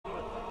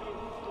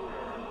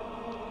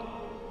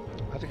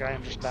think I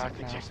am just back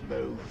now. Just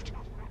moved.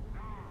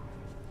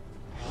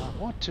 I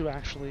want to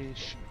actually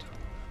shoot.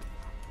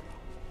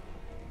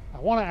 I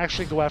want to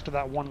actually go after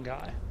that one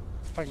guy.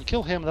 If I can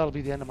kill him, that'll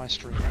be the end of my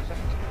stream, I think.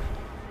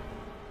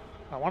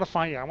 I want to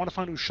find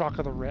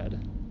Ushaka the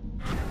Red.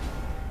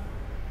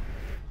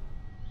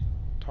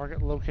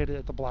 Target located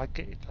at the Black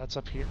Gate. That's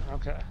up here.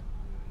 Okay.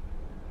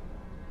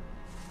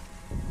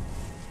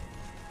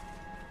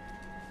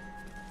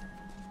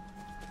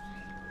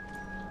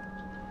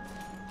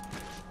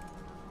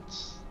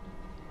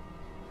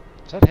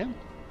 Is that him?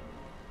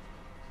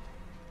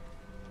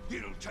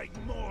 It'll take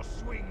more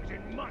swings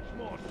and much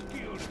more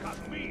skill to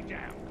cut me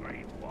down,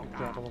 Great Walker.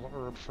 Grab a little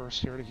herb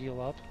first here to heal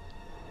up.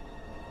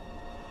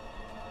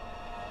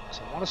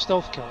 So I want to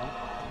stealth kill him.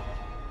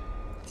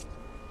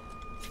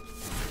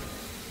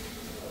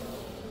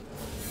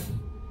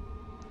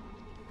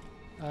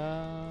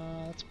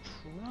 That's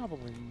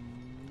probably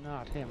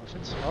not him. If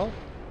it's so,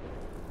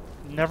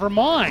 never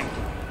mind.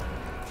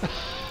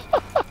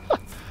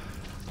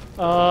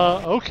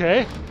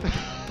 Okay.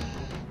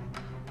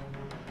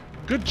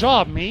 Good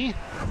job, me.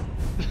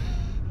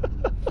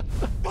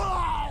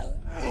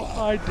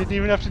 I didn't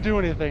even have to do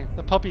anything.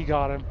 The puppy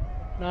got him.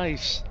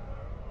 Nice.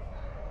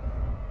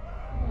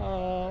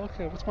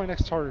 Okay, what's my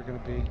next target going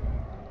to be?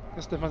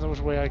 Guess depends on which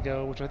way I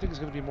go, which I think is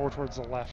going to be more towards the left.